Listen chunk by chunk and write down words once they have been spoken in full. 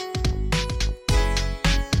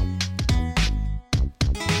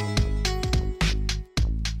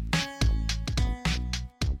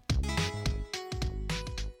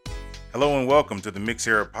Hello and welcome to the Mix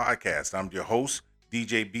Era Podcast. I'm your host,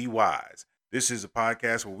 DJ B Wise. This is a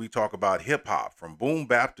podcast where we talk about hip hop from boom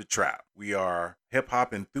bap to trap. We are hip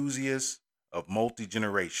hop enthusiasts of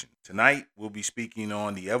multi-generation. Tonight, we'll be speaking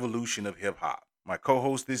on the evolution of hip hop. My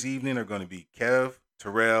co-hosts this evening are going to be Kev,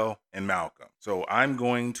 Terrell, and Malcolm. So I'm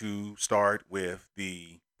going to start with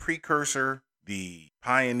the precursor, the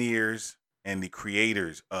pioneers, and the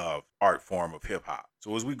creators of art form of hip hop.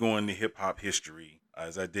 So as we go into hip hop history,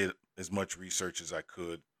 as I did as much research as I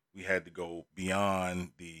could, we had to go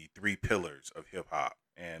beyond the three pillars of hip hop.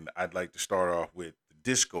 And I'd like to start off with the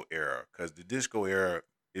disco era, because the disco era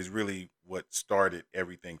is really what started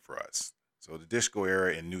everything for us. So the disco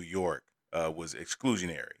era in New York was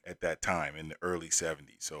exclusionary at that time in the early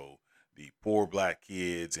 70s. So the poor black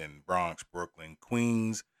kids in Bronx, Brooklyn,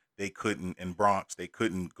 Queens, they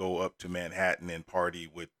couldn't go up to Manhattan and party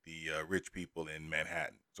with the rich people in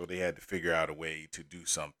Manhattan. So they had to figure out a way to do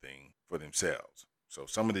something for themselves. So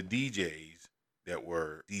some of the DJs that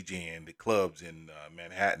were DJing the clubs in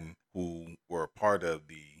Manhattan, who were part of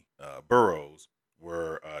the boroughs,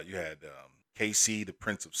 were you had KC, the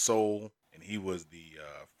Prince of Soul, and he was the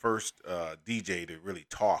first DJ to really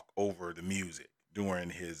talk over the music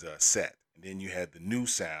during his set. And then you had the New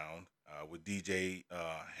Sound with DJ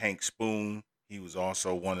Hank Spoon. He was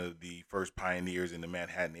also one of the first pioneers in the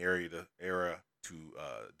Manhattan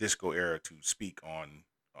disco era to speak on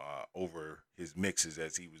over his mixes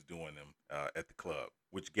as he was doing them at the club,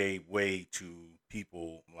 which gave way to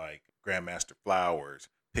people like Grandmaster Flowers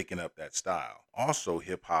picking up that style. Also,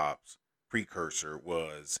 hip hop's precursor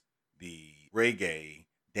was the reggae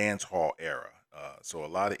dance hall era. So a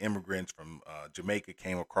lot of immigrants from Jamaica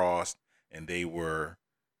came across, and they were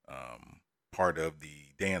part of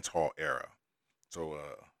the dance hall era. So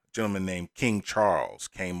a gentleman named King Charles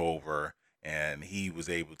came over, and he was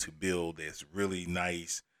able to build this really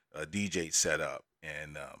nice DJ setup.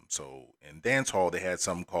 And so in dance hall, they had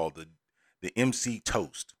something called the MC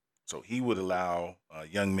Toast. So he would allow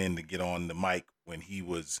young men to get on the mic when he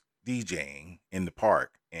was DJing in the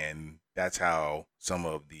park, and that's how some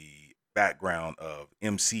of the background of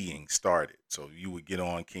MCing started. So you would get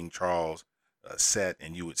on King Charles' set,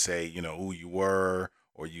 and you would say, you know, who you were,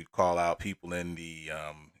 or you'd call out people in the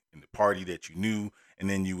party that you knew, and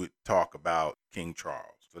then you would talk about King Charles.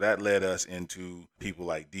 So that led us into people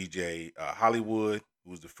like DJ Hollywood,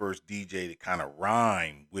 who was the first DJ to kind of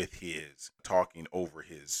rhyme with his talking over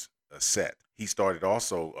his set. He started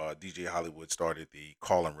also, DJ Hollywood started the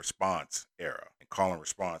call and response era. And call and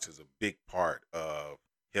response is a big part of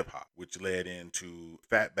hip hop, which led into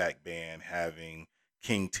Fatback Band having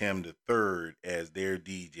King Tim III as their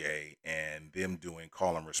DJ and them doing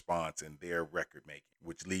call and response and their record making,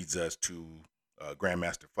 which leads us to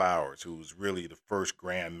Grandmaster Flowers, who was really the first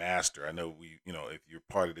Grandmaster. I know if you're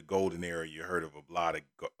part of the golden era, you heard of a lot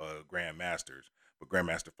of Grandmasters, but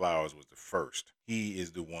Grandmaster Flowers was the first. He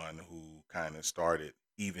is the one who kind of started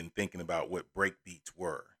even thinking about what break beats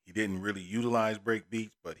were. He didn't really utilize break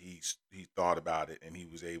beats, but he thought about it, and he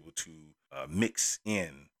was able to mix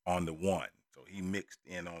in on the one. So he mixed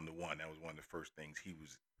in on the one. That was one of the first things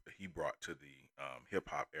he brought to the hip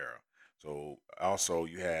hop era. So also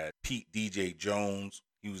you had Pete DJ Jones.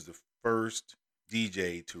 He was the first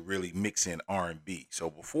DJ to really mix in R&B.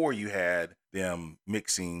 So before you had them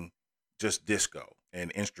mixing just disco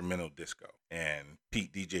and instrumental disco. And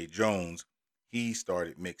Pete DJ Jones, he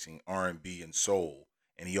started mixing R&B and soul.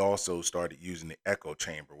 And he also started using the echo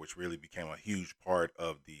chamber, which really became a huge part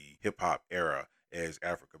of the hip hop era as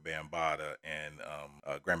Africa Bambaataa and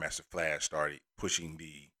Grandmaster Flash started pushing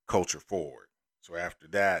the culture forward. So after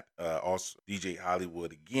that, also DJ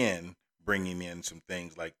Hollywood again, bringing in some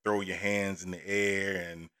things like throw your hands in the air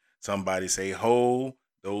and somebody say ho.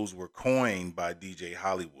 Those were coined by DJ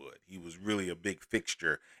Hollywood. He was really a big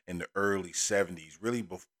fixture in the early 70s, really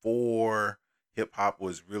before hip hop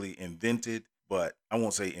was really invented. But I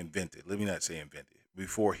won't say invented. Let me not say invented.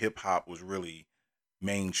 Before hip hop was really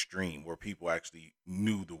mainstream, where people actually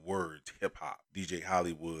knew the words hip hop, DJ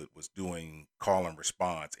Hollywood was doing call and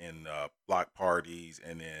response in block parties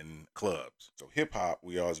and in clubs. So hip hop,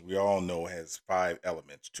 we all know, has 5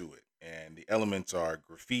 elements to it, and the elements are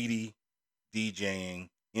graffiti, DJing,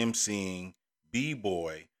 MCing,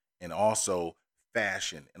 b-boy, and also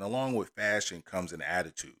fashion. And along with fashion comes an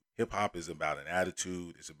attitude. Hip hop is about an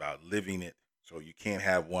attitude. It's about living it. So you can't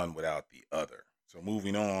have one without the other. So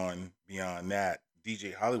moving on beyond that,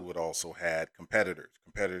 DJ Hollywood also had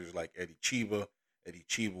competitors like Eddie Chiba. Eddie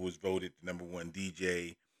Chiba was voted the #1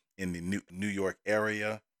 DJ in the New York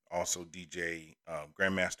area. Also, DJ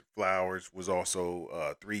Grandmaster Flowers was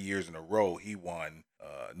also 3 years in a row. He won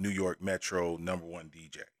New York Metro #1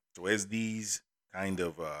 DJ. So as these kind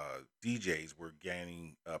of DJs were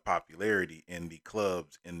gaining popularity in the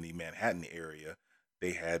clubs in the Manhattan area,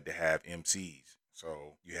 they had to have MCs.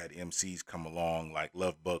 So you had MCs come along like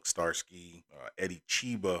Love Bug Starsky, Eddie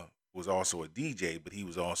Chiba was also a DJ, but he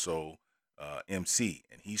was also MC,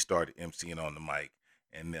 and he started MCing on the mic.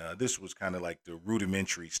 And this was kind of like the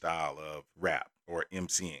rudimentary style of rap or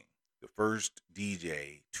MCing. The first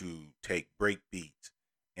DJ to take break beats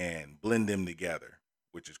and blend them together,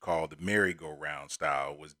 which is called the merry-go-round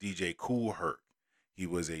style, was DJ Kool Herc. He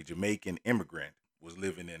was a Jamaican immigrant, was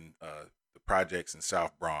living in the projects in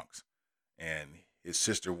South Bronx, and his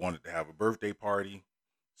sister wanted to have a birthday party.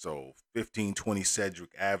 So 1520 Cedric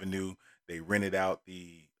Avenue, they rented out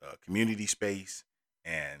the community space,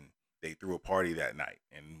 and they threw a party that night.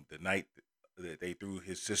 And the night that they threw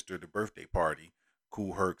his sister the birthday party,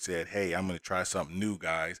 Kool Herc said, "Hey, I'm going to try something new,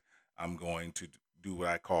 guys. I'm going to do what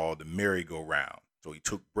I call the merry-go-round." So he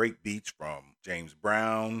took break beats from James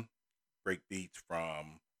Brown, break beats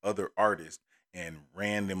from other artists, and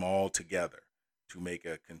ran them all together to make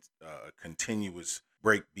a continuous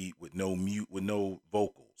break beat with no mute, with no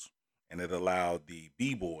vocals, and it allowed the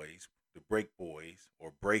b-boys, the break boys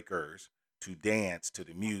or breakers, to dance to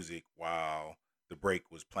the music while the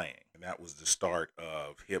break was playing, and that was the start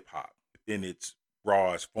of hip hop in its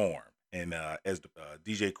rawest form. And as the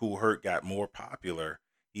DJ Kool Herc got more popular,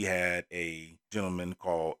 he had a gentleman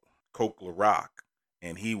called Coke Rock,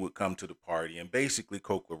 and he would come to the party. And basically,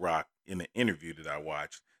 Coke Rock, in an interview that I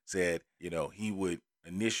watched, said, he would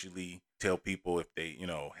initially tell people if they,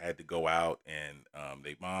 had to go out and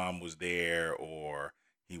their mom was there, or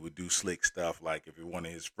he would do slick stuff like if one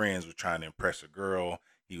of his friends was trying to impress a girl,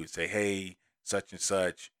 he would say, "Hey, such and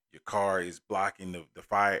such, your car is blocking the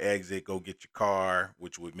fire exit, go get your car,"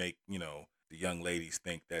 which would make, the young ladies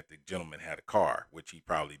think that the gentleman had a car, which he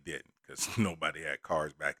probably didn't, because nobody had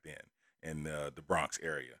cars back then in the Bronx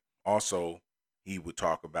area. Also, he would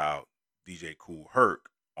talk about DJ Kool Herc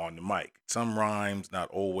on the mic. Some rhymes, not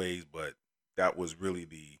always, but that was really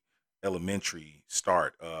the elementary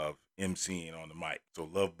start of MCing on the mic. So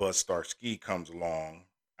Love Buzz Starsky comes along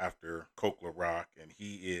after Coke Rock, and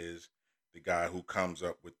he is the guy who comes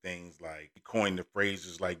up with things like, he coined the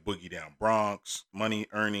phrases like Boogie Down Bronx, Money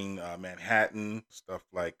Earning Manhattan, stuff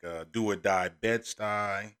like Do or Die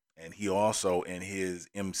Bed-Stuy. And he also, in his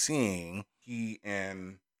MCing, he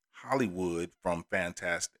and Hollywood from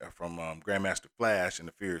Grandmaster Flash and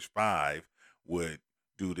the Furious Five would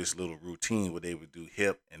do this little routine where they would do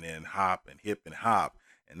hip and then hop and hip and hop.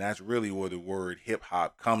 And that's really where the word hip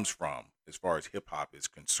hop comes from as far as hip hop is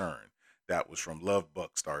concerned. That was from Love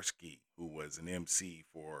Buck Starsky, who was an MC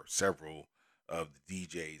for several of the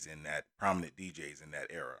DJs in that, prominent DJs in that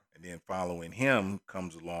era. And then following him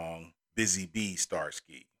comes along Busy Bee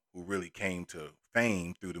Starsky, who really came to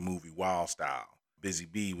fame through the movie Wild Style. Busy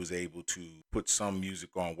Bee was able to put some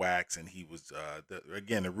music on wax, and he was,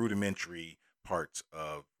 the rudimentary parts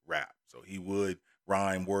of rap. So he would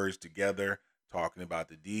rhyme words together, talking about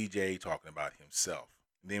the DJ, talking about himself.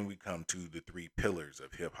 Then we come to the three pillars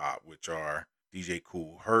of hip hop, which are DJ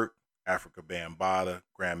Kool Herc, Africa Bambaataa,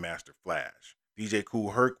 Grandmaster Flash. DJ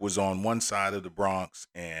Kool Herc was on one side of the Bronx,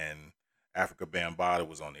 and Africa Bambaataa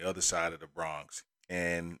was on the other side of the Bronx.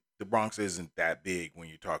 And the Bronx isn't that big when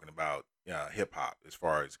you're talking about hip hop as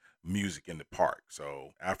far as music in the park.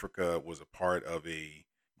 So Africa was a part of a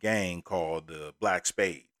gang called the Black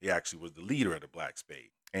Spade. He actually was the leader of the Black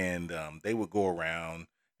Spade. And they would go around,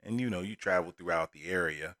 and you travel throughout the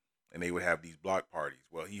area, and they would have these block parties.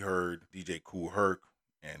 Well, he heard DJ Kool Herc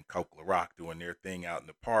and Coke Rock doing their thing out in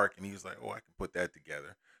the park, and he was like, "Oh, I can put that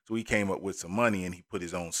together." So he came up with some money, and he put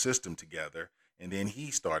his own system together, and then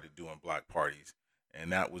he started doing block parties,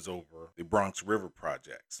 and that was over the Bronx River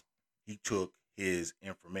projects. He took his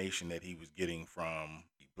information that he was getting from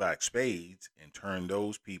the Black Spades and turned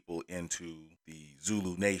those people into the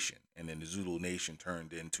Zulu Nation. And then the Zulu Nation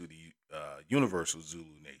turned into the Universal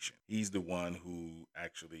Zulu Nation. He's the one who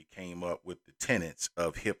actually came up with the tenets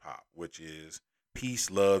of hip hop, which is peace,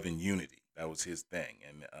 love, and unity. That was his thing.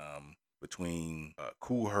 And between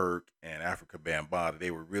Kool Herc and Africa Bambaataa,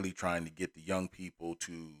 they were really trying to get the young people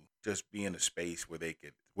to just be in a space where they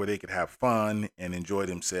could have fun and enjoy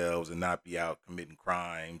themselves and not be out committing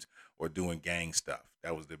crimes or doing gang stuff.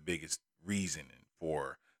 That was the biggest reason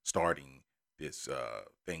for starting this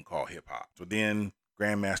thing called hip hop. So then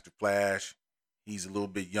Grandmaster Flash, he's a little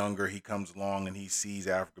bit younger. He comes along and he sees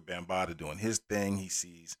Africa Bambaataa doing his thing. He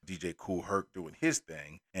sees DJ Kool Herc doing his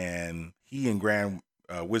thing, and he and Grand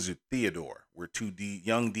Wizard Theodore were two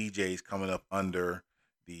young DJs coming up under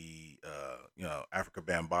the Africa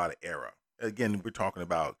Bambaataa era. Again, we're talking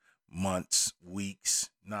about months, weeks,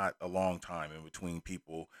 not a long time in between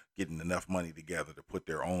people getting enough money together to put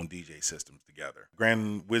their own DJ systems together.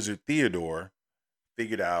 Grand Wizard Theodore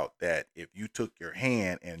figured out that if you took your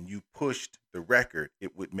hand and you pushed the record,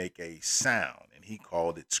 it would make a sound, and he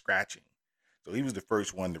called it scratching. So he was the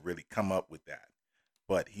first one to really come up with that.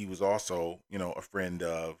 But he was also, a friend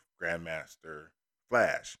of Grandmaster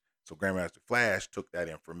Flash. So Grandmaster Flash took that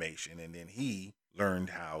information and then he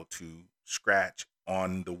learned how to scratch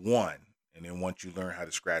on the one. And then once you learn how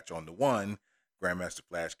to scratch on the one, Grandmaster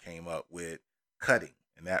Flash came up with cutting.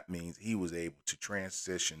 And that means he was able to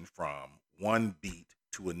transition from one beat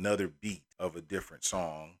to another beat of a different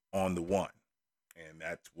song on the one. And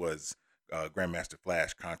that was Grandmaster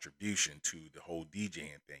Flash's contribution to the whole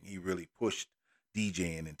DJing thing. He really pushed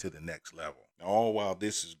DJing into the next level. Now, all while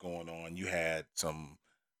this is going on, you had some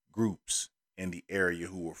groups in the area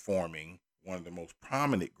who were forming. One of the most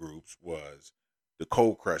prominent groups was the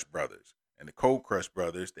Cold Crush Brothers. And the Cold Crush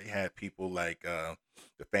Brothers, they had people like the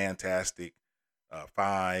Fantastic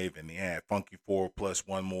Five, and they had Funky Four plus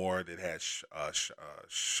one more that had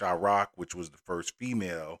Sharrock, which was the first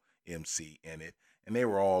female MC in it. And they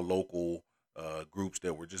were all local groups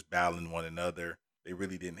that were just battling one another. They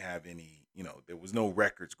really didn't have any, there was no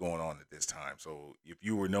records going on at this time. So if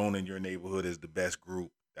you were known in your neighborhood as the best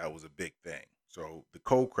group, that was a big thing. So the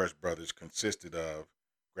Cold Crush Brothers consisted of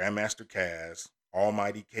Grandmaster Caz,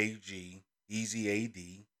 Almighty KG, Easy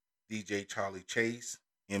AD, DJ Charlie Chase,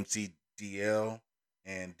 MC DL,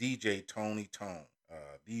 and DJ Tony Tone.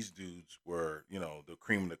 These dudes were, the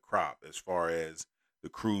cream of the crop as far as the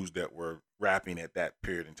crews that were rapping at that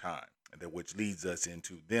period in time. And that which leads us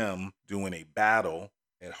into them doing a battle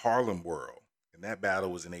at Harlem World. And that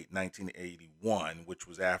battle was in 1981, which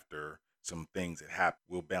was after some things that happened.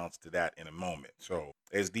 We'll bounce to that in a moment. So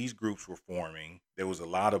as these groups were forming, there was a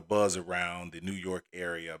lot of buzz around the New York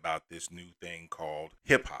area about this new thing called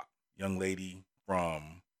hip hop. Young lady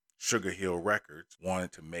from Sugar Hill Records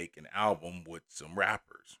wanted to make an album with some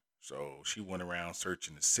rappers. So she went around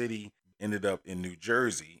searching the city, ended up in New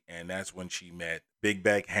Jersey, and that's when she met Big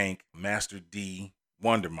Bang Hank, Master D,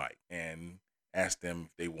 Wonder Mike, and asked them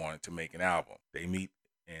if they wanted to make an album. They meet,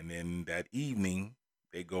 and then that evening,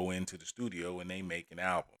 they go into the studio and they make an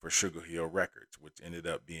album for Sugar Hill Records, which ended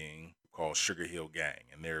up being called Sugar Hill Gang.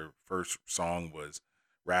 And their first song was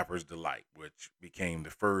Rapper's Delight, which became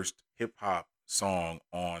the first hip-hop song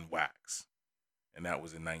on wax. And that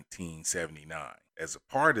was in 1979. As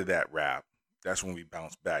a part of that rap, that's when we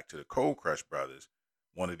bounce back to the Cold Crush Brothers.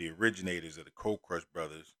 One of the originators of the Cold Crush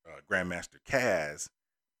Brothers, Grandmaster Caz,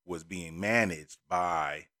 was being managed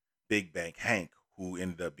by Big Bang Hank, who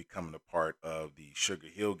ended up becoming a part of the Sugar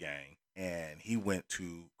Hill Gang. And he went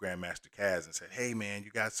to Grandmaster Caz and said, hey, man,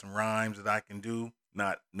 you got some rhymes that I can do?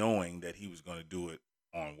 Not knowing that he was going to do it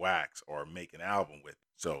on wax or make an album with it.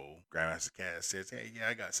 So Grandmaster Caz says, hey, yeah,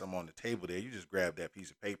 I got some on the table there. You just grab that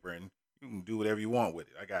piece of paper and you can do whatever you want with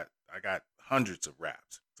it. I got hundreds of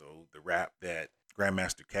raps. So the rap that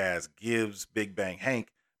Grandmaster Caz gives Big Bang Hank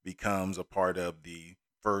becomes a part of the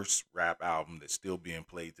first rap album that's still being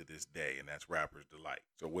played to this day, and that's Rapper's Delight.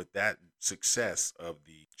 So with that success of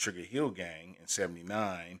the Sugar Hill Gang in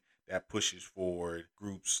 79, that pushes forward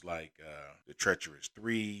groups like the Treacherous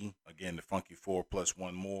Three, again, the Funky Four plus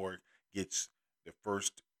one more, gets the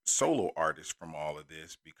first solo artist from all of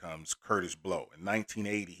this becomes Curtis Blow. In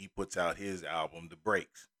 1980, he puts out his album, The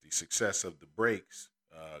Breaks. The success of The Breaks,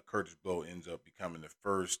 Curtis Blow ends up becoming the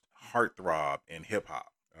first heartthrob in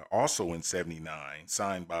hip-hop. Also in 79,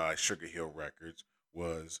 signed by Sugar Hill Records,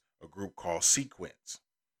 was a group called Sequence.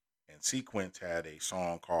 And Sequence had a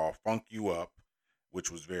song called Funk You Up, which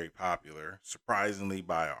was very popular. Surprisingly,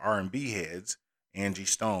 by R&B heads, Angie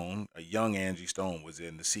Stone, a young Angie Stone, was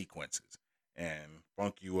in the Sequences. And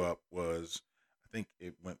Funk You Up was, I think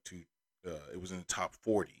it went to, it was in the top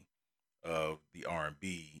 40 of the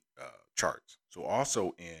R&B charts. So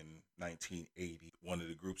also in 1980, one of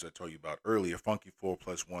the groups I told you about earlier, Funky Four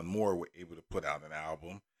plus one more, were able to put out an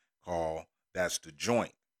album called That's the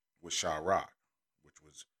Joint with Sharrock, which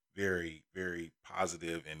was very, very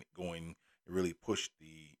positive and going, it really pushed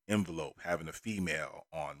the envelope, having a female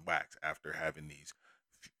on wax after having these,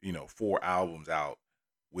 4 albums out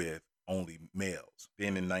with only males.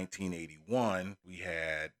 Then in 1981, we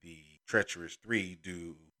had the Treacherous Three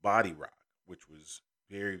do Body Rock, which was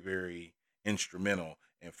very, very instrumental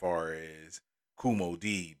as far as Kumo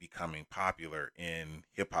D becoming popular in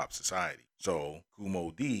hip hop society. So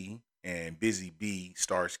Kumo D and Busy Bee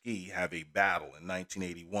Starsky have a battle in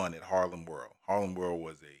 1981 at Harlem World. Harlem World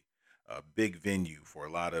was a big venue for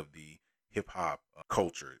a lot of the hip hop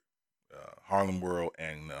culture, Harlem World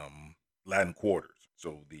and Latin Quarters.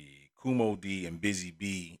 So the Kumo D and Busy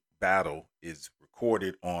B battle is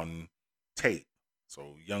recorded on tape.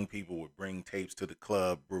 So young people would bring tapes to the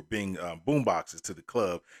club, or bring boom boxes to the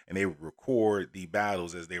club, and they would record the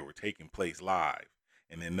battles as they were taking place live.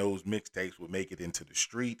 And then those mixtapes would make it into the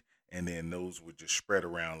street, and then those would just spread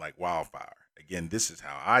around like wildfire. Again, this is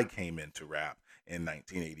how I came into rap in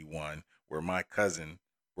 1981, where my cousin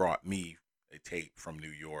brought me a tape from New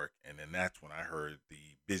York, and then that's when I heard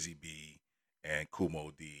the Busy Bee and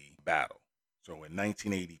Kumo D battle. So in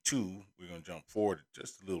 1982, we're going to jump forward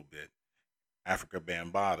just a little bit. Africa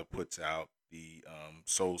Bambaataa puts out the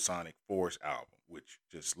Soul Sonic Force album, which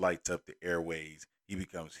just lights up the airways. He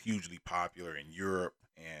becomes hugely popular in Europe,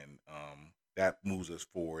 and that moves us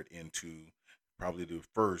forward into probably the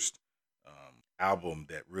first album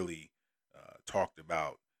that really talked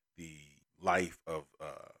about the life of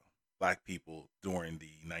black people during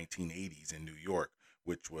the 1980s in New York,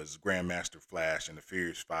 which was Grandmaster Flash and the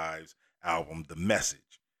Furious Five's album, The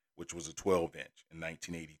Message, which was a 12-inch in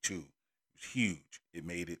 1982. It was huge. It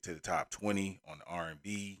made it to the top 20 on the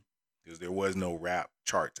R&B because there was no rap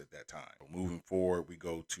charts at that time. So moving forward, we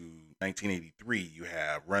go to 1983. You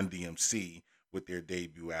have Run DMC with their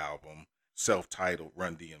debut album, self-titled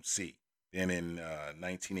Run DMC. Then in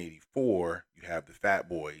 1984, you have the Fat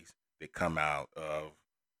Boys that come out of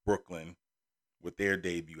Brooklyn with their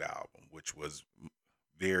debut album, which was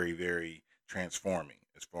very, very transforming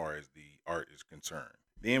as far as the art is concerned.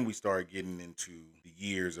 Then we start getting into the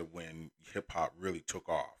years of when hip hop really took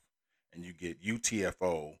off, and you get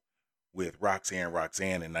UTFO with Roxanne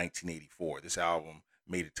Roxanne in 1984. This album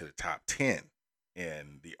made it to the top 10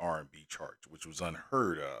 in the R&B charts, which was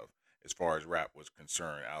unheard of as far as rap was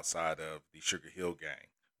concerned outside of the Sugar Hill Gang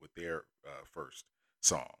with their first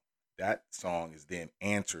song. That song is then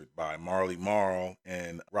answered by Marley Marl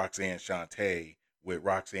and Roxanne Shante with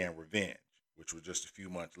Roxanne Revenge, which was just a few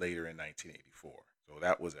months later in 1984. So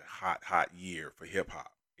that was a hot, hot year for hip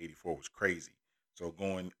hop. 84 was crazy. So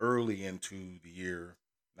going early into the year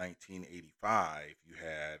 1985, you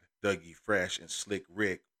had Dougie Fresh and Slick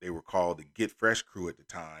Rick. They were called the Get Fresh Crew at the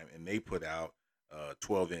time, and they put out a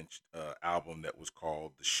 12-inch album that was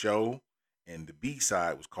called The Show, and the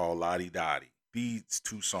B-side was called Lottie Dottie. These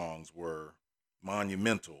two songs were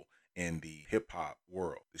monumental in the hip-hop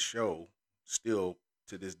world. The Show, still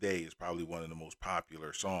to this day, is probably one of the most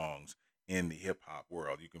popular songs in the hip-hop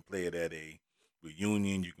world. You can play it at a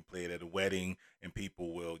reunion, you can play it at a wedding, and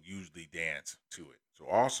people will usually dance to it. So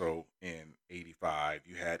also in 85,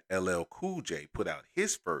 you had LL Cool J put out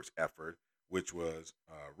his first effort, which was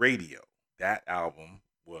Radio. That album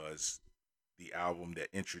was the album that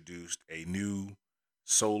introduced a new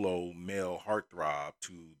solo male heartthrob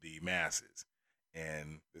to the masses.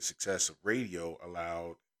 And the success of Radio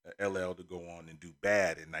allowed LL to go on and do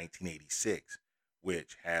Bad in 1986,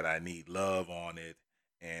 which had I Need Love on it,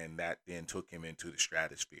 and that then took him into the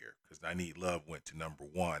stratosphere because I Need Love went to number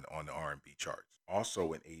one on the R&B charts.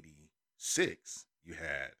 Also in 86, you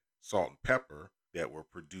had Salt and Pepper that were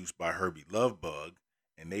produced by Herbie Lovebug,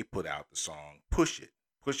 and they put out the song Push It.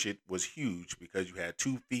 Push It was huge because you had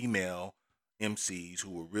two female MCs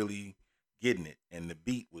who were really getting it, and the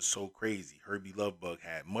beat was so crazy. Herbie Lovebug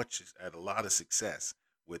had a lot of success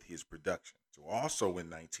with his production. So also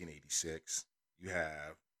in 1986, you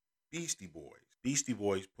have Beastie Boys. Beastie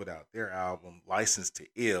Boys put out their album License to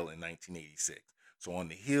Ill in 1986. So on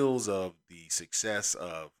the heels of the success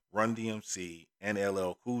of Run DMC and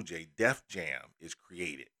LL Cool J, Def Jam is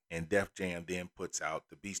created. And Def Jam then puts out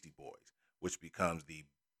the Beastie Boys, which becomes the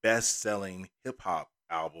best-selling hip-hop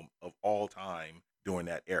album of all time during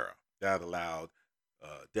that era. That allowed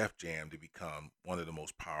Def Jam to become one of the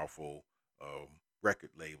most powerful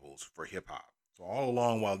record labels for hip-hop. So all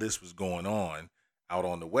along while this was going on, out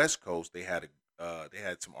on the West Coast, they had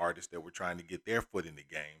some artists that were trying to get their foot in the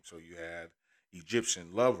game. So you had Egyptian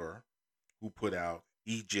Lover, who put out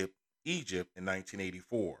Egypt in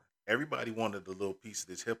 1984. Everybody wanted a little piece of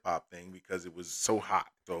this hip hop thing because it was so hot.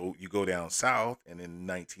 So you go down south, and in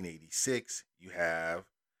 1986, you have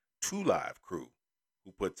Two Live Crew,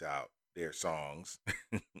 who puts out their songs,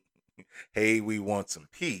 Hey, We Want Some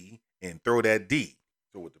P, and Throw That D.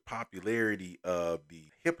 So with the popularity of the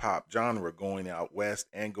hip hop genre going out west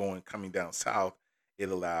and coming down south, it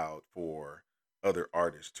allowed for other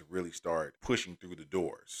artists to really start pushing through the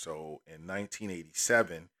doors. So in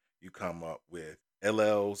 1987, you come up with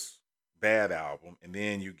LL's Bad album, and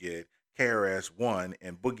then you get KRS-One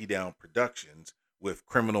and Boogie Down Productions with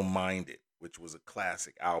Criminal Minded, which was a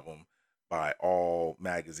classic album by all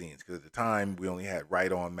magazines. Because at the time, we only had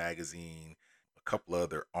Right On magazine, a couple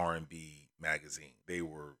other R&B magazines. They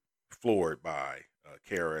were floored by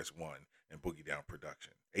KRS-One and Boogie Down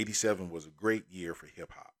production. 87 was a great year for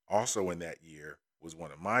hip hop. Also in that year was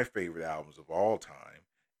one of my favorite albums of all time,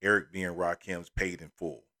 Eric B. and Rakim's Paid in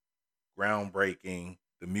Full. Groundbreaking.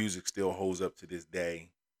 The music still holds up to this day.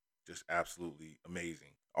 Just absolutely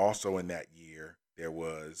amazing. Also in that year, there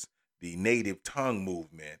was the native tongue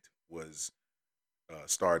movement was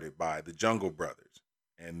started by the Jungle Brothers,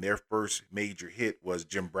 and their first major hit was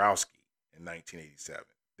Jimbrowski in 1987.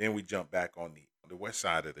 Then we jump back on the west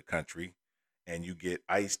side of the country, and you get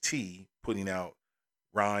Ice-T putting out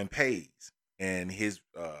Rhyme Pays and his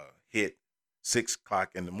hit 6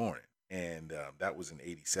 o'clock in the morning, and that was in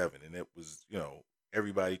 '87, and it was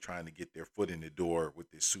everybody trying to get their foot in the door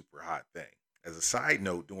with this super hot thing. As a side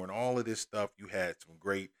note, during all of this stuff, you had some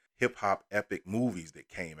great hip hop epic movies that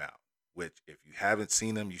came out, which if you haven't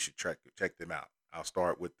seen them, you should check them out. I'll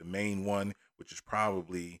start with the main one, which is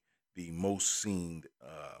probably the most seen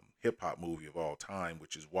hip hop movie of all time,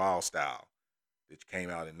 which is Wild Style, which came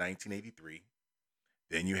out in 1983.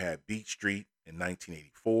 Then you had Beat Street in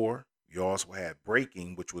 1984. You also had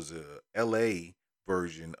Breaking, which was a LA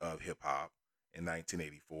version of hip hop in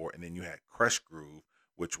 1984. And then you had Crush Groove,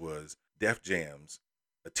 which was Def Jam's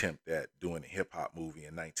attempt at doing a hip hop movie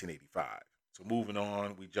in 1985. So moving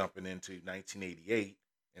on, we jumping into 1988.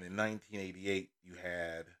 And in 1988, you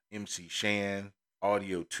had MC Shan,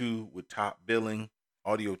 Audio 2 with Top Billing.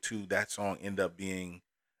 Audio 2, that song ended up being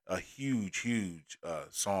a huge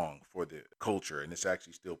song for the culture, and it's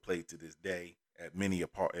actually still played to this day at many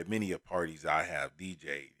parties I have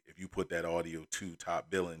DJ'd. If you put that Audio 2 Top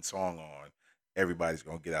Billing song on, everybody's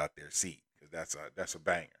gonna get out their seat because that's a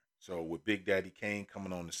banger. So with Big Daddy Kane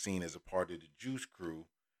coming on the scene as a part of the Juice Crew,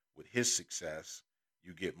 with his success,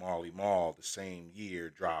 you get Marley Marl the same year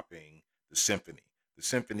dropping the Symphony. The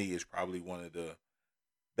Symphony is probably one of the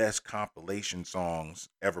best compilation songs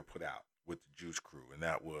ever put out with the Juice Crew, and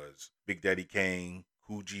that was Big Daddy Kane,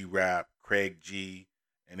 Kool G Rap, Craig G,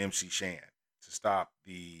 and MC Shan, to stop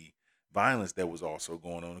the violence that was also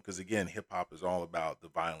going on. Because again, hip hop is all about the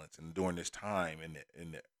violence, and during this time in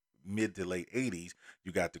the mid to late '80s,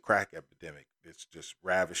 you got the crack epidemic that's just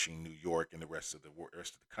ravishing New York and the rest of the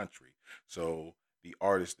country. So the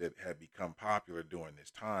artists that had become popular during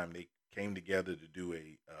this time, they came together to do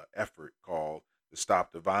a effort called the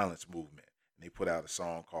Stop the Violence movement. And they put out a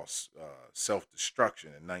song called Self Destruction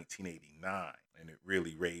in 1989. And it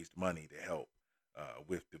really raised money to help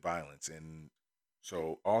with the violence. And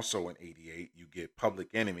so also in '88, you get Public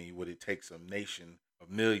Enemy, Would It Take Some Nation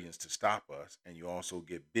of Millions to Stop Us? And you also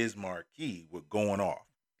get Biz Markie with Going Off.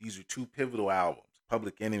 These are two pivotal albums.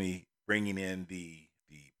 Public Enemy bringing in the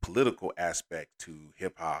political aspect to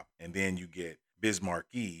hip hop. And then you get Biz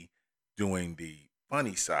Markie doing the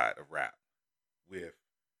funny side of rap with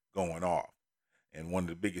Going Off. And one of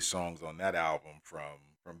the biggest songs on that album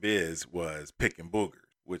from Biz was Pickin' Boogers,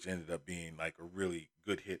 which ended up being like a really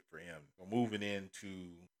good hit for him. So moving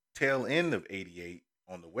into tail end of '88,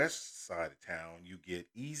 on the west side of town, you get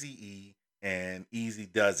Eazy-E and Easy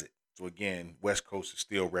Does It. So again, West Coast is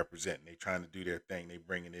still representing. They trying to do their thing. They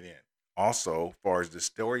bringing it in. Also, as far as the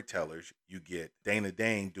storytellers, you get Dana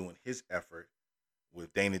Dane doing his effort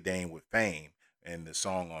with Dana Dane with Fame. And the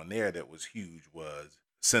song on there that was huge was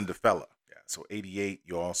Cinderfella. Yeah. So '88,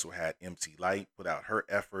 you also had MC Lyte put out her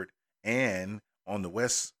effort. And on the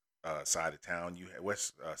west side of town, you had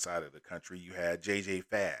west side of the country, you had JJ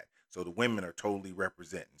Fad. So the women are totally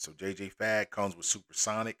representing. So JJ Fad comes with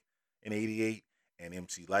Supersonic in '88, and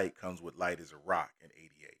MC Lyte comes with Light as a Rock in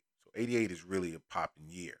 '88. So '88 is really a popping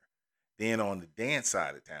year. Then on the dance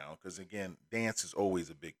side of town, because again, dance is always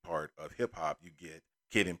a big part of hip hop, you get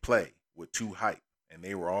Kid and Play with Too Hype. And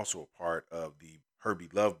they were also a part of the Herbie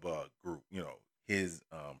Lovebug group, his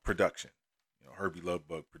production. Herbie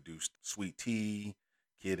Lovebug produced Sweet Tea,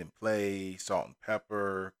 Kid and Play, Salt and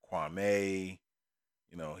Pepper, Kwame.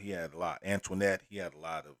 He had a lot. Antoinette, he had a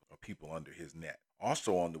lot of people under his net.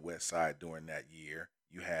 Also on the west side during that year,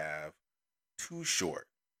 you have Too Short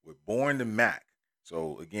with Born to Mac.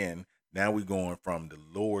 So again, now we're going from the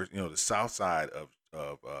lower, the south side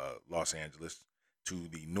of Los Angeles to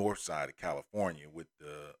the north side of California with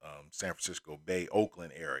the San Francisco Bay,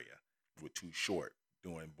 Oakland area with Too Short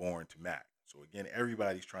doing Born to Mac. So again,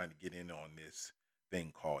 everybody's trying to get in on this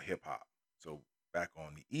thing called hip hop. So back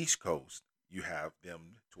on the East Coast, you have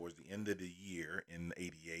them towards the end of the year in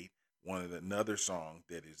 '88. Another song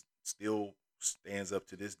that is still stands up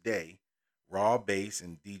to this day, Raw Bass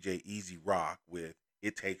and DJ Easy Rock with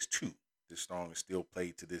It Takes Two. This song is still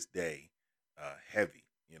played to this day, heavy.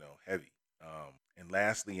 And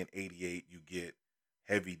lastly, in '88, you get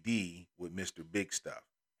Heavy D with Mr. Big Stuff.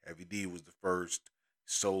 Heavy D was the first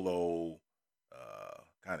solo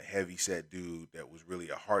kind of heavy set dude that was really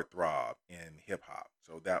a heartthrob in hip hop.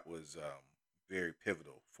 So that was very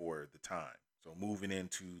pivotal for the time. So moving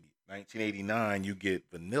into 1989, you get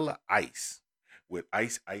Vanilla Ice with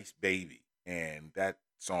Ice Ice Baby. And that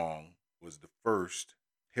song was the first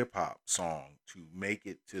hip hop song to make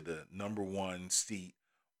it to the number one seat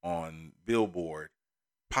on Billboard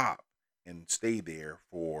Pop and stay there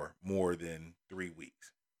for more than 3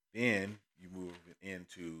 weeks. Then you move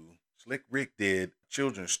into Slick Rick did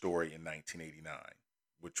Children's Story in 1989,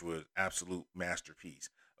 which was absolute masterpiece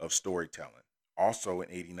of storytelling. Also in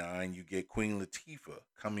 89, you get Queen Latifah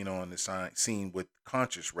coming on the scene with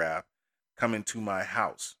conscious rap, Coming to My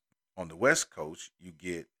House. On the West Coast, you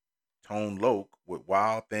get Tone Loc with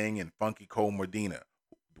Wild Thing and Funky Cole Medina,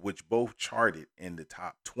 which both charted in the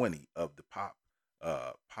top 20 of the pop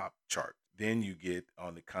chart. Then you get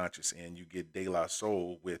on the conscious end, you get De La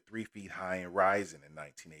Soul with 3 Feet High and Rising in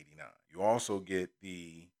 1989. You also get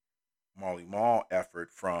the Marley Marl effort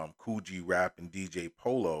from Cool G Rap and DJ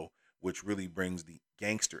Polo, which really brings the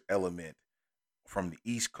gangster element from the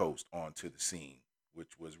East Coast onto the scene,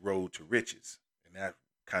 which was Road to Riches. And that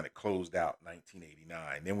kind of closed out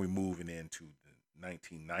 1989. Then we're moving into the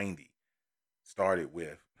 1990. Started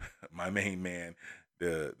with my main man,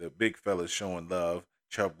 the big fellas showing love.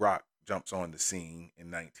 Chubb Rock jumps on the scene in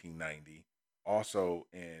 1990. Also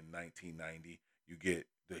in 1990, you get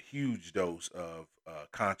the huge dose of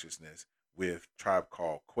consciousness with Tribe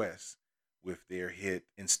Called Quest with their hit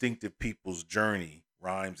Instinctive People's Journey,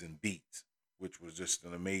 Rhymes and Beats, which was just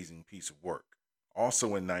an amazing piece of work.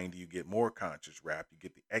 Also in 90, you get more conscious rap. You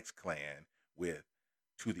get the X Clan with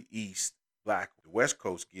To the East, Black. The West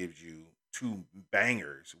Coast gives you two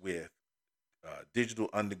bangers with Digital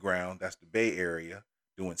Underground, that's the Bay Area,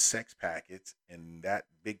 doing Sex Packets. And that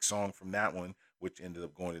big song from that one, which ended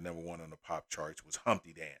up going to number one on the pop charts, was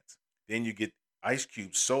Humpty Dance. Then you get Ice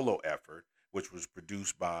Cube's solo effort, which was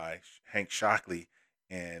produced by Hank Shockley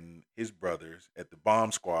and his brothers at the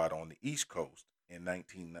Bomb Squad on the East Coast in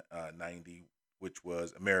 1990, which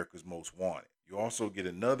was America's Most Wanted. You also get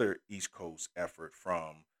another East Coast effort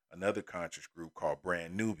from another conscious group called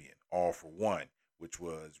Brand Nubian, All for One, which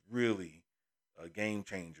was really a game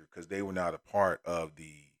changer because they were not a part of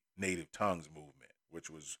the native tongues movement, which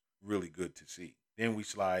was really good to see. Then we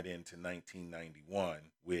slide into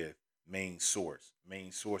 1991 with Main Source.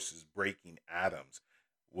 Main Source's Breaking Atoms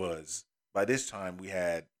was, by this time, we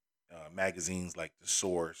had magazines like The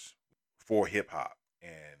Source for hip hop,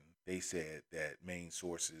 and they said that Main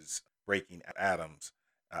Source's Breaking Atoms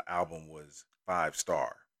album was 5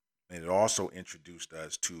 star. And it also introduced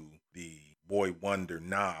us to the boy wonder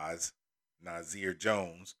Nasir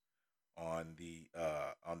Jones on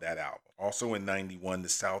that album. Also in 91, the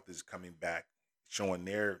South is coming back, showing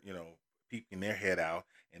their, peeking their head out,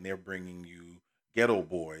 and they're bringing you Ghetto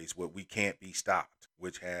Boys, what We Can't Be Stopped,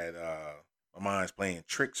 which had My Mind's Playing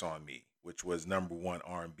Tricks on Me, which was number one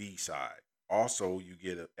R&B side. Also, you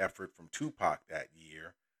get an effort from Tupac that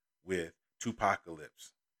year with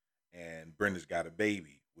Tupacalypse and Brenda's Got a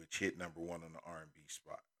Baby, which hit number one on the R&B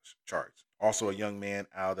charts. Also, a young man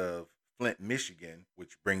out of Flint, Michigan,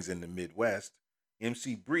 which brings in the Midwest,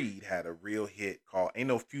 MC Breed had a real hit called Ain't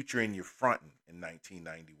No Future in Your Frontin' in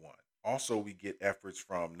 1991. Also, we get efforts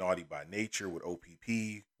from Naughty by Nature with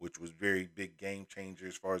OPP, which was very big game changer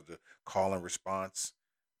as far as the call and response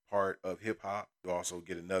part of hip hop. You also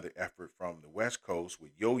get another effort from the West Coast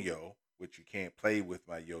with Yo Yo, which You Can't Play With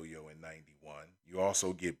My Yo Yo in 91. You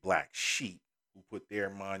also get Black Sheep, who put their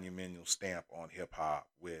monumental stamp on hip hop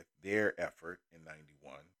with their effort in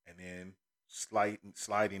 91. And then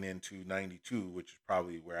sliding into 92, which is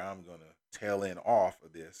probably where I'm going to tail end off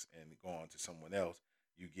of this and go on to someone else,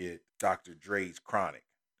 you get Dr. Dre's Chronic.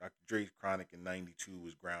 Dr. Dre's Chronic in 92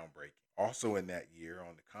 was groundbreaking. Also in that year,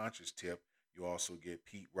 on the conscious tip, you also get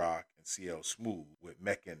Pete Rock and CL Smooth with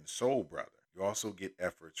Mecca and Soul Brother. You also get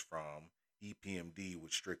efforts from EPMD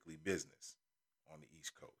with Strictly Business on the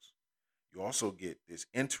East Coast. You also get this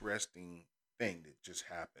interesting thing that just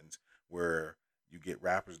happens where you get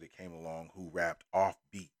rappers that came along who rapped off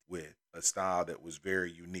beat with a style that was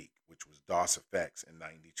very unique, which was DOS Effects in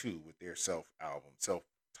 92 with their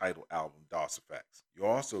self-titled album DOS Effects. You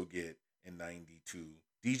also get in 92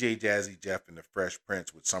 DJ Jazzy Jeff and the Fresh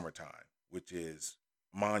Prince with Summertime, which is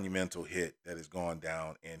a monumental hit that has gone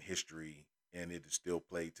down in history and it is still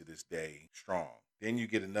played to this day strong. Then you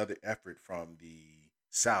get another effort from the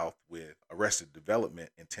South with Arrested Development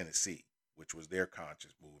in Tennessee, which was their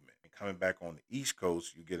conscious movement. And coming back on the East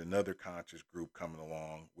Coast, you get another conscious group coming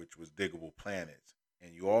along, which was Diggable Planets.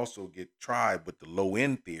 And you also get Tribe with the Low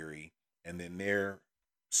End Theory, and then their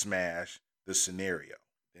smash, The Scenario.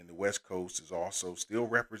 Then the West Coast is also still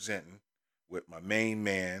representing with my main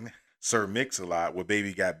man, Sir Mix-a-Lot, with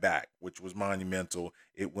Baby Got Back, which was monumental.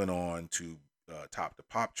 It went on to top the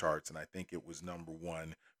pop charts, and I think it was number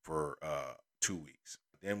one for 2 weeks.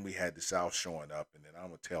 Then we had the South showing up, and then I'm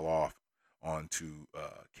going to tail off on to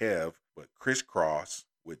Kev, but Crisscross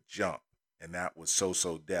with Jump, and that was So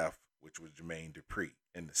So Def, which was Jermaine Dupri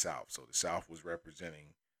in the South. So the South was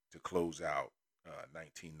representing to close out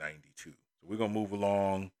 1992. So we're going to move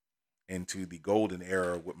along into the golden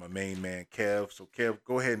era with my main man Kev. So Kev,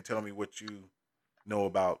 go ahead and tell me what you know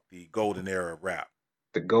about the golden era of rap.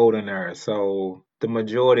 The golden era. So the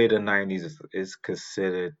majority of the '90s is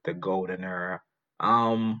considered the golden era.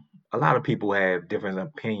 A lot of people have different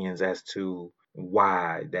opinions as to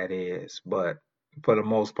why that is, but for the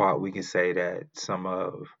most part, we can say that some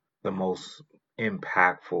of the most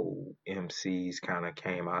impactful MCs kind of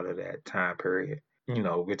came out of that time period.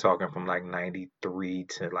 We're talking from like 93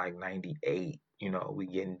 to like 98. We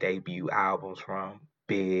getting debut albums from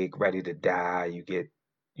Big, Ready to Die. You get,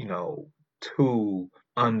 you know, two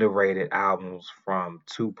underrated albums from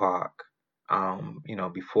Tupac.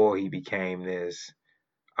 Before he became this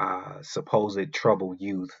supposed troubled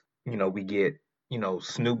youth. We get,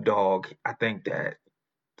 Snoop Dogg. I think that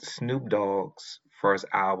Snoop Dogg's first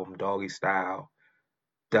album, Doggy Style,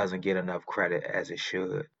 doesn't get enough credit as it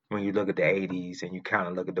should. When you look at the '80s and you kind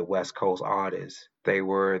of look at the West Coast artists, they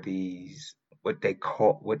were these what they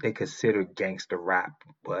consider gangster rap,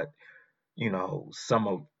 but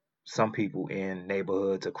some people in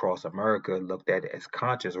neighborhoods across America looked at it as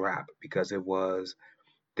conscious rap because it was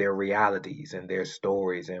their realities and their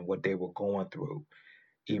stories and what they were going through.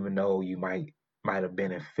 Even though you might have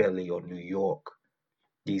been in Philly or New York,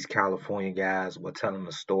 these California guys were telling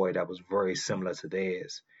a story that was very similar to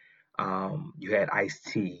theirs. You had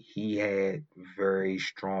Ice-T. He had very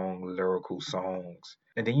strong lyrical songs.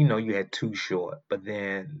 And then, you had Too Short. But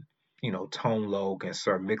then, Tone Loc and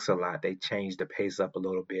Sir Mix-a-Lot, they changed the pace up a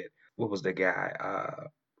little bit. What was the guy?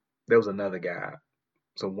 There was another guy.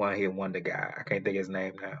 So one hit wonder guy. I can't think of his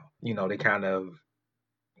name now. They kind of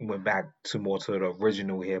went back to more to the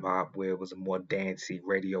original hip hop where it was a more dancey,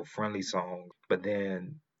 radio friendly song. But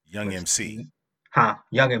then Young when MC.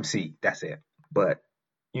 Young MC, that's it. But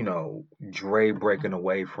Dre breaking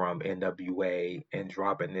away from NWA and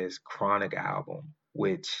dropping this Chronic album,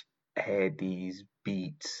 which had these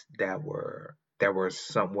beats that were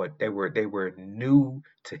somewhat they were new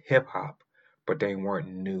to hip hop, but they weren't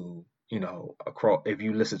new, across if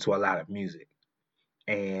you listen to a lot of music.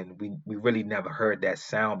 And we really never heard that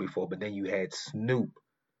sound before, but then you had Snoop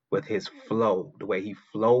with his flow, the way he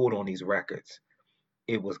flowed on these records.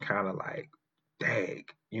 It was kind of like, dang,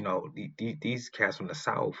 these cats from the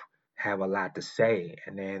South have a lot to say,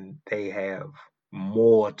 and then they have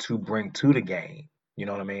more to bring to the game. You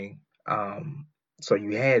know what I mean? So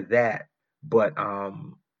you had that, but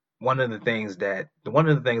one of the things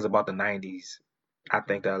about the '90s, I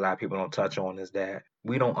think that a lot of people don't touch on is that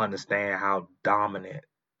we don't understand how dominant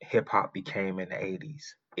hip hop became in the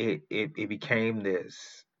 '80s. It became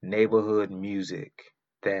this neighborhood music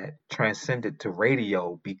that transcended to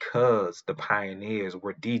radio because the pioneers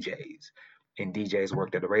were DJs and DJs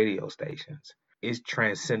worked at the radio stations. It's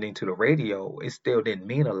transcending to the radio. It still didn't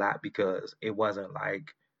mean a lot because it wasn't like,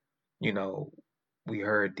 you know, you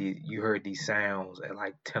heard these sounds at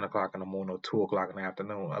like 10 o'clock in the morning or 2 o'clock in the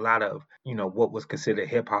afternoon. A lot of, what was considered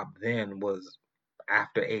hip hop then was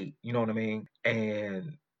after 8, you know what I mean?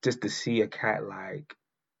 And just to see a cat like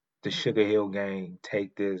the Sugar Hill Gang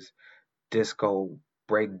take this disco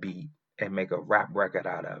breakbeat and make a rap record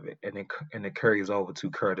out of it, and it carries over to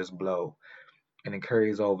Curtis Blow, and it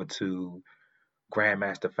carries over to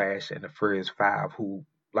Grandmaster Flash and the Furious Five, who,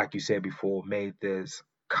 like you said before, made this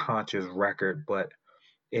conscious record, but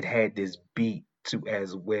it had this beat to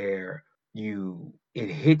as where it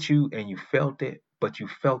hit you and you felt it, but you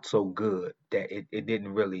felt so good that it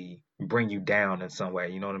didn't really bring you down in some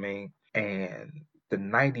way, you know what I mean? And the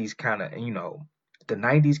 '90s kind of, the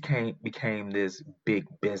 '90s became this big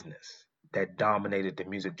business that dominated the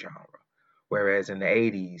music genre. Whereas in the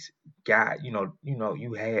 '80s,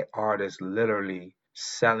 you had artists literally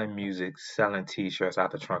selling music, selling T-shirts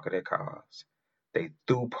out the trunk of their cars. They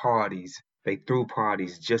threw parties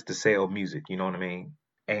just to sell music. You know what I mean?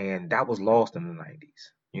 And that was lost in the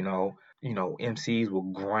 '90s. MCs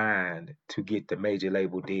would grind to get the major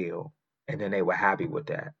label deal, and then they were happy with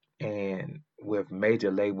that. And with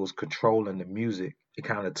major labels controlling the music, it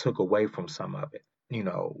kind of took away from some of it. You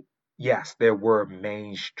know, yes, there were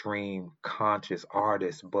mainstream conscious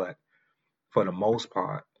artists, but for the most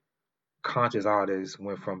part, conscious artists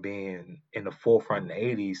went from being in the forefront in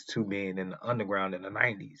the 80s to being in the underground in the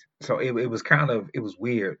 90s. So it was kind of, it was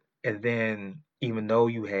weird. And then even though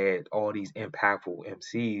you had all these impactful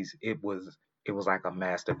MCs, it was like a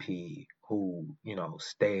Master P who,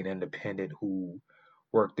 stayed independent, who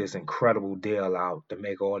worked this incredible deal out to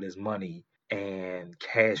make all this money and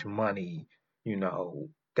Cash Money,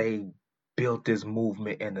 they built this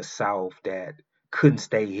movement in the South that couldn't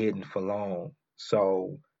stay hidden for long.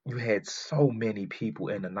 So you had so many people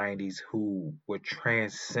in the 90s who were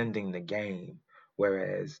transcending the game,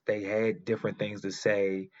 whereas they had different things to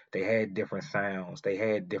say, they had different sounds, they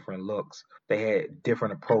had different looks, they had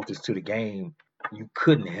different approaches to the game. You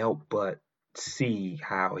couldn't help but see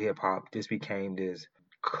how hip hop just became this,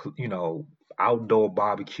 you know, outdoor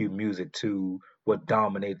barbecue music to what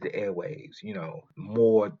dominated the airwaves.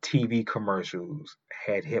 More TV commercials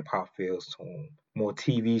had hip hop feels to them. More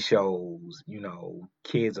TV shows,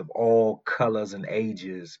 kids of all colors and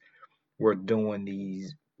ages were doing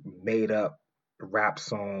these made up rap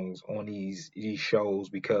songs on these shows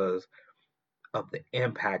because of the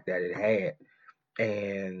impact that it had.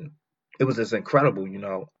 And it was just incredible.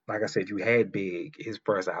 Like I said, you had Big, his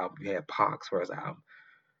first album, you had Pac's first album,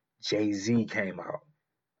 Jay-Z came out,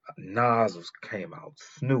 came out,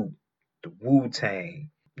 Snoop, the Wu Tang,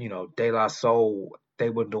 De La Soul. They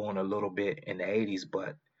were doing a little bit in the 80s,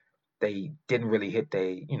 but they didn't really hit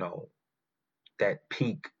that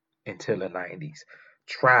peak until the 90s.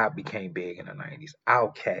 Tribe became big in the 90s.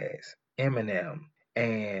 Outkast, Eminem,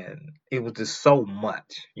 and it was just so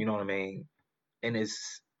much. You know what I mean? And it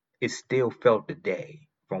still felt today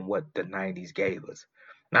from what the 90s gave us.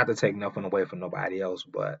 Not to take nothing away from nobody else,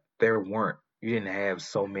 but you didn't have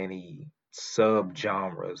so many sub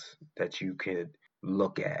genres that you could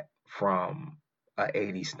look at from a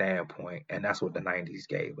 80s standpoint, and that's what the 90s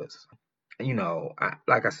gave us.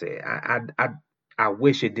 Like I said, I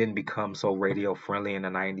wish it didn't become so radio friendly in the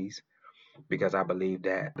 90s, because I believe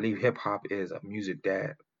hip hop is a music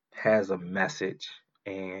that has a message,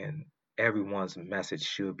 and everyone's message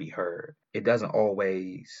should be heard. It doesn't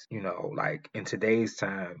always, like in today's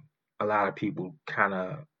time, a lot of people kind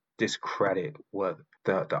of discredit what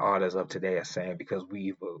the artists of today are saying because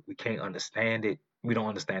we can't understand it. We don't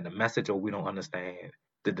understand the message, or we don't understand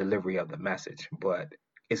the delivery of the message. But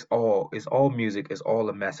it's all music, it's all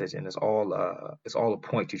a message, and it's all a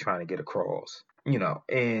point you're trying to get across.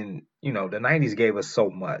 And the 90s gave us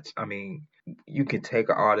so much. I mean, you can take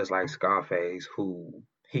an artist like Scarface, who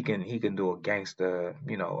he can do a gangster,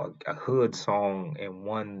 a hood song in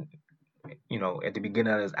one, at the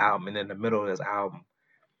beginning of his album, and in the middle of his album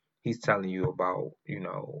he's telling you about,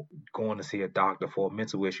 going to see a doctor for a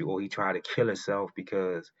mental issue, or he tried to kill himself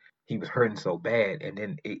because he was hurting so bad. And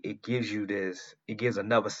then it gives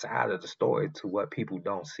another side of the story to what people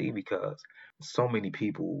don't see, because so many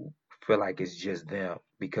people feel like it's just them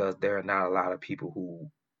because there are not a lot of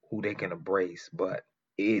people who they can embrace. But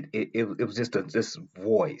it was just this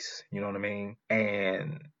voice, you know what I mean?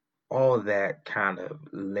 And all of that kind of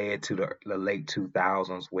led to the late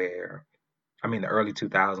 2000s, where I mean the early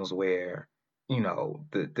 2000s, where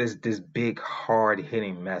this big hard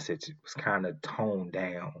hitting message was kind of toned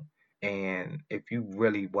down. And if you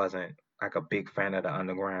really wasn't like a big fan of the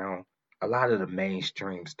underground, a lot of the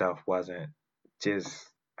mainstream stuff wasn't just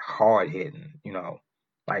hard hitting.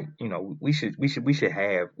 Like we should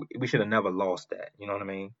have never lost that. You know what I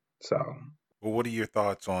mean? So Well, what are your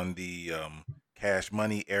thoughts on the Cash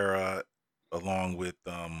Money era, along with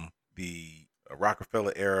the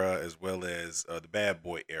Rockefeller era, as well as the Bad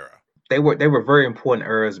Boy era? they were very important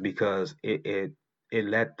eras because it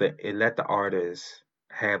let the artists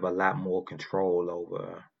have a lot more control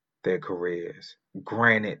over their careers.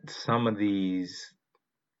 Granted, some of these,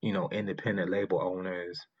 independent label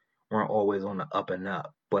owners weren't always on the up and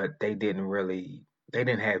up, but they didn't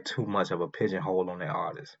have too much of a pigeonhole on their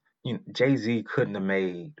artists. Jay-Z couldn't have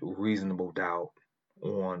made Reasonable Doubt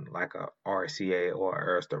on like a RCA or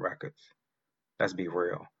a Arista Records. Let's be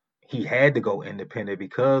real. He had to go independent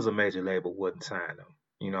because a major label wouldn't sign him.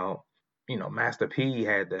 You know, Master P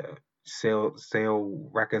had to sell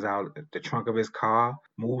records out the trunk of his car,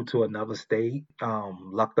 moved to another state,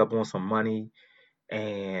 lucked up on some money,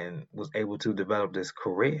 and was able to develop this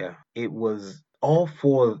career. It was all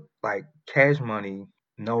for like Cash Money,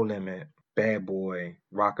 No Limit, Bad Boy,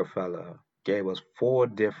 Rockefeller gave us four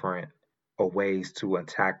different ways to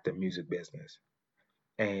attack the music business.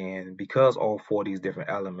 And because all four of these different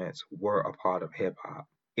elements were a part of hip hop,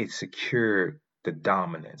 it secured the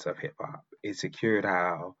dominance of hip hop. It secured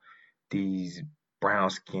how these brown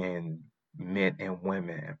skinned men and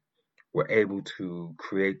women were able to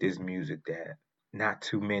create this music that not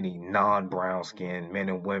too many non-brown skinned men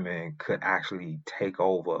and women could actually take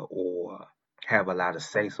over or have a lot of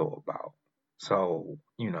say so about. So,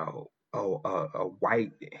 a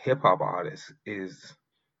white hip hop artist is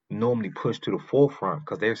normally pushed to the forefront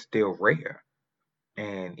because they're still rare.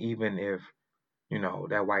 And even if,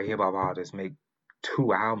 that white hip hop artist make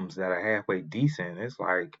two albums that are halfway decent, it's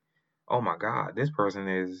like, oh my God, this person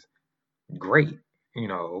is great,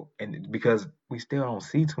 and because we still don't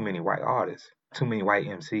see too many white artists, too many white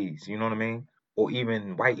MCs, you know what I mean? Or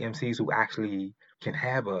even white MCs who actually can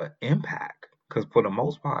have a impact. Because for the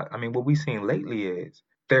most part, I mean, what we've seen lately is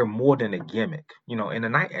they're more than a gimmick. In the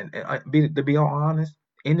night, to be all honest,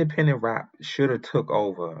 independent rap should have took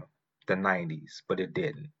over the '90s, but it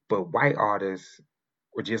didn't. But white artists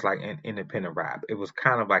were just like independent rap. It was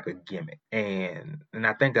kind of like a gimmick, and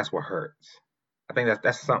I think that's what hurts. I think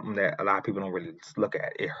that's something that a lot of people don't really look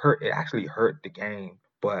at. It hurt. It actually hurt the game.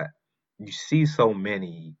 But you see so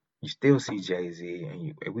many. You still see Jay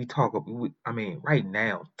Z, and we talk. I mean, right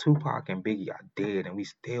now, Tupac and Biggie are dead, and we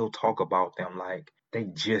still talk about them like they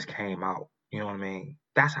just came out. You know what I mean?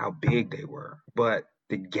 That's how big they were. But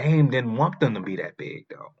the game didn't want them to be that big,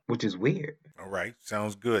 though, which is weird. All right,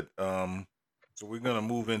 sounds good. So we're gonna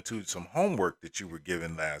move into some homework that you were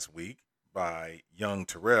given last week by Young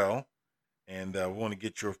Terrell, and we want to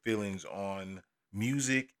get your feelings on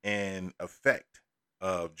music and effect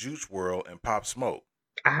of Juice World and Pop Smoke.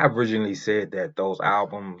 I originally said that those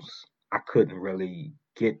albums I couldn't really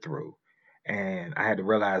get through, and I had to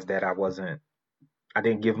realize that I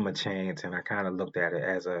didn't give them a chance, and I kind of looked at it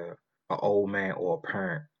as a old man or a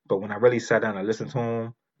parent. But when I really sat down and listened to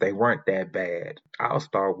them, they weren't that bad. I'll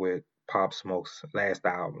start with Pop Smoke's last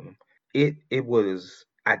album. It wasn't,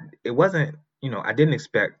 I didn't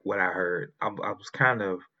expect what I heard. I was kind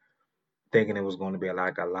of thinking it was going to be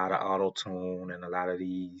like a lot of auto tune and a lot of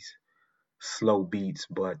these slow beats,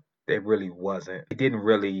 but it really wasn't. It didn't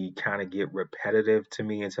really kind of get repetitive to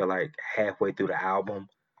me until like halfway through the album.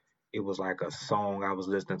 It was like a song I was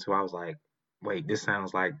listening to. I was like, wait, this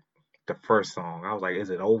sounds like the first song. I was like, is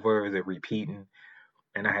it over? Is it repeating?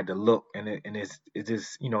 And I had to look, and it just,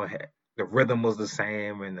 the rhythm was the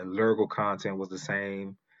same and the lyrical content was the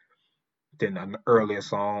same than an earlier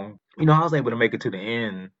song. I was able to make it to the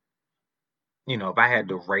end. If I had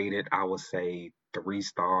to rate it, I would say 3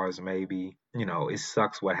 stars maybe. It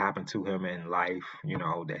sucks what happened to him in life,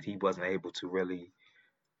 that he wasn't able to really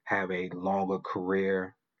have a longer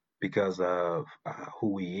career because of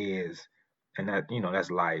who he is. And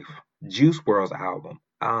that's life. Juice World's album.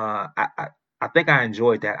 I think I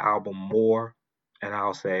enjoyed that album more. And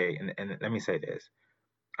I'll say, and let me say this.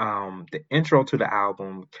 The intro to the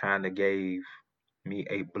album kind of gave me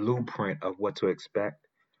a blueprint of what to expect,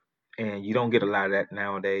 and you don't get a lot of that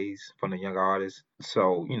nowadays from the younger artists.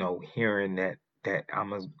 So hearing that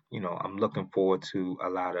I'm looking forward to a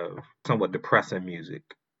lot of somewhat depressing music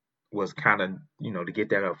was kind of to get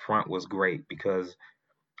that up front was great because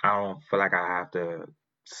I don't feel like I have to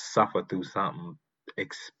suffer through something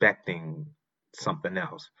expecting something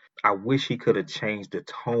else. I wish he could have changed the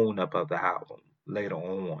tone up of the album later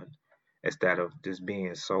on instead of just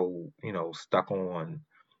being so, stuck on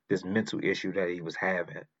this mental issue that he was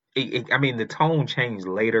having. I mean, the tone changed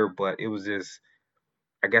later, but it was just,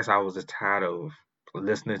 I guess I was just tired of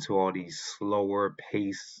listening to all these slower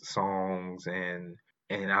paced songs, and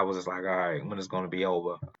I was just like, all right, when it's gonna be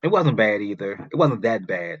over? It wasn't bad either. It wasn't that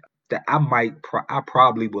bad. That I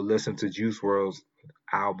probably would listen to Juice World's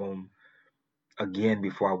album again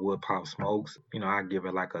before I would Pop Smokes. I give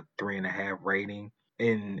it like a 3.5 rating.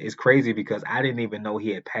 And it's crazy because I didn't even know he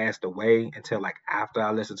had passed away until like after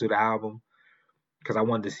I listened to the album because I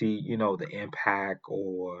wanted to see, the impact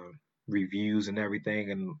or reviews and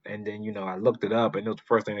everything. And then, I looked it up and the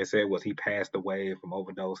first thing they said was he passed away from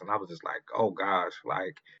overdose. And I was just like, oh gosh,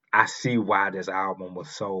 like I see why this album was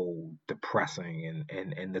so depressing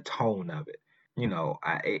and the tone of it.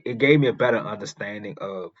 It gave me a better understanding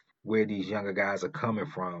of where these younger guys are coming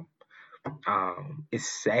from. It's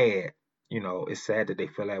sad, it's sad that they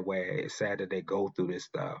feel that way. It's sad that they go through this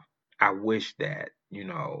stuff. I wish that,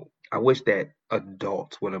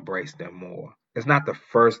 adults would embrace them more. It's not the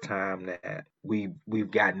first time that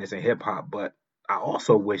we've gotten this in hip hop, but I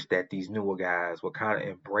also wish that these newer guys would kind of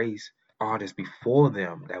embrace artists before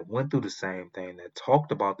them that went through the same thing, that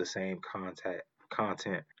talked about the same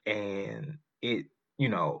content, and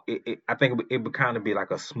I think it would kind of be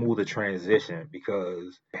like a smoother transition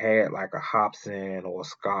because it had like a Hobson or a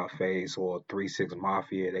Scarface or a 3 6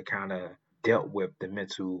 Mafia that kind of dealt with the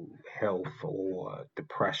mental health or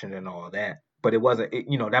depression and all that. But it wasn't,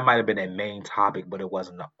 that might have been a main topic, but it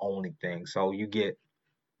wasn't the only thing. So you get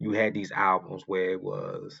you had these albums where it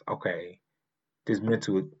was okay, this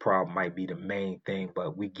mental problem might be the main thing,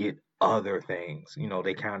 but we get other things.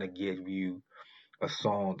 They kind of give you a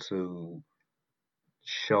song to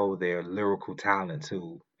show their lyrical talent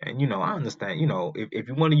too. And I understand, if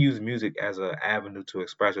you want to use music as an avenue to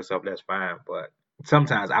express yourself, that's fine. But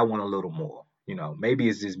sometimes I want a little more. Maybe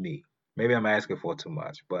it's just me. Maybe I'm asking for too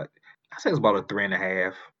much. But I say it's about a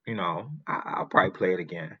 3.5. I'll probably play it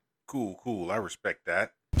again. Cool, cool. I respect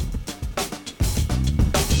that.